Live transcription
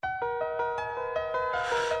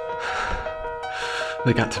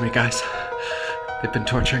They got to me, guys. They've been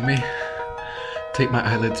torturing me. Tape my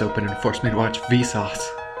eyelids open and forced me to watch Vsauce.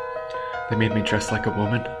 They made me dress like a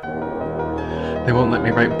woman. They won't let me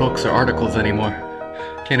write books or articles anymore.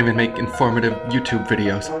 Can't even make informative YouTube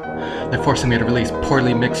videos. They're forcing me to release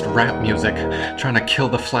poorly mixed rap music, trying to kill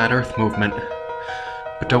the flat earth movement.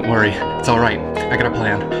 But don't worry, it's alright. I got a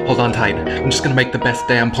plan. Hold on tight. I'm just gonna make the best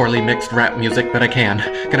damn poorly mixed rap music that I can.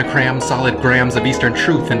 Gonna cram solid grams of Eastern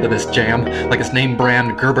truth into this jam, like it's name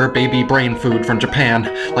brand Gerber baby brain food from Japan.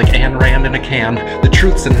 Like Ayn Rand in a can. The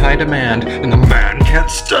truth's in high demand, and the man can't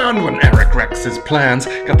stand when Eric wrecks his plans.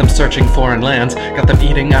 Got them searching foreign lands, got them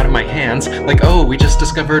eating out of my hands. Like, oh, we just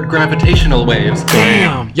discovered gravitational waves.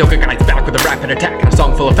 Damn! Yoga guys back with a rapid attack and a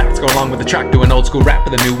song full of facts. Go along with the track, do an old school rap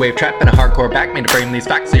with a new wave trap and a hardcore back. Made to frame these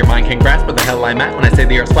facts so your mind can grasp what the hell I'm at when I say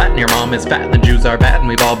the earth's flat and your mom is fat and the Jews are bad and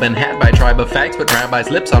we've all been had by a tribe of fags, but rabbis'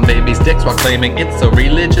 lips on babies' dicks while claiming it's so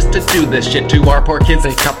religious to do this shit to our poor kids.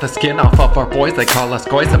 They cut the skin off of our boys, they call us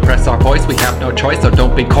goys, suppress our voice, we have no choice, so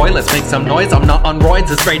don't be coy, let's make some noise. I'm not on roids,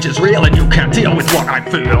 this rage is real and you can't deal with what I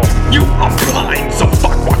feel. You are blind, so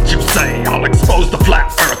fuck what you say. I'll expose the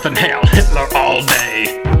flat earth and Heil Hitler all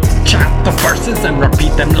day. Chant the verses and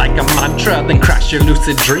repeat them like a mantra, then crash your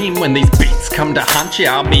lucid dream when these beats come to haunt you.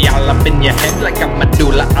 I'll be all up in your head like a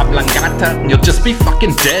medulla, oblongata, and you'll just be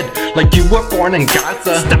fucking dead like you were born in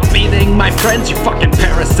Gaza. Stop eating my friends, you fucking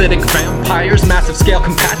parasitic vampires. Massive scale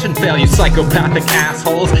compassion fail, you psychopathic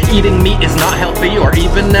assholes. Eating meat is not healthy or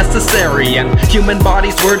even necessary, and human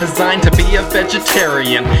bodies were designed to be a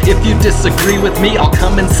vegetarian. If you disagree with me, I'll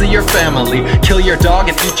come and see your family, kill your dog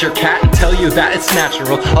and eat your cat and tell you that it's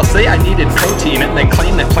natural. I'll say I needed protein and then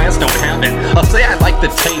claim that plants don't have it. I'll say I like the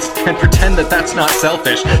taste and pretend that that's not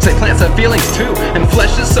selfish. Say plants have feelings too and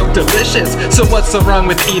flesh is so delicious. So what's so wrong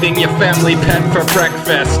with eating your family pet for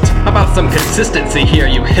breakfast? How about some consistency here,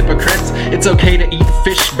 you hypocrites? It's okay to eat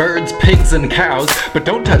fish, birds, pigs and cows, but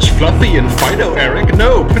don't touch Fluffy and Fido Eric.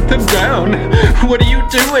 No, put them down. What are you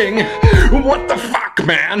doing? What the fuck,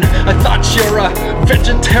 man? I thought you're a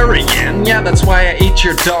vegetarian. Yeah, that's why I ate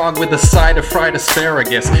your dog with a side of fried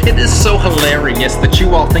asparagus. It is so hilarious that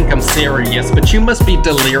you all think I'm serious, but you must be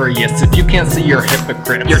delirious if you can't see you're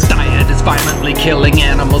hypocrites. Your diet is violently killing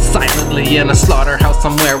animals silently in a slaughterhouse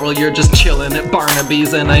somewhere while you're just chillin' at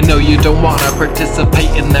Barnaby's. And I know you don't wanna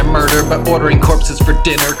participate in their murder, but ordering corpses for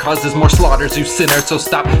dinner causes more slaughters, you sinner. So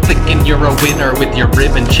stop thinking you're a winner with your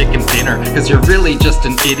rib and chicken dinner, cause you're really just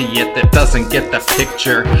an idiot that doesn't get the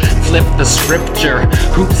picture. Flip the scripture,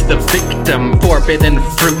 who's the victim? Forbidden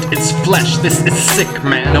fruit is flesh, this is sick,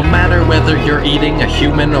 man. No matter whether you're eating a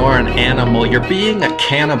human or an animal, you're being a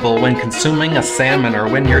cannibal when consuming a salmon or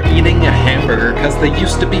when you're eating a hamburger, cause they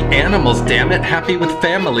used to be animals, damn it, happy with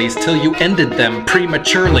families till you ended them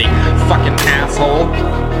prematurely, fucking asshole.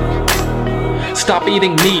 Stop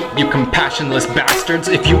eating meat, you compassionless bastards.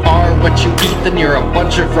 If you are what you eat, then you're a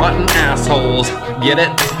bunch of rotten assholes. Get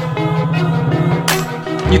it?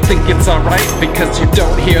 You think it's alright because you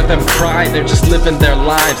don't hear them cry. They're just living their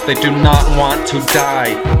lives, they do not want to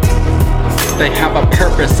die. They have a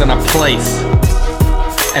purpose and a place,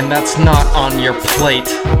 and that's not on your plate.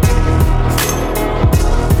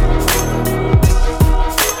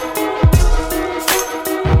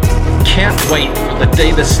 Can't wait for the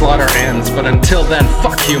day this slaughter ends, but until then,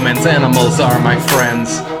 fuck humans, animals are my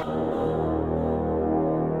friends.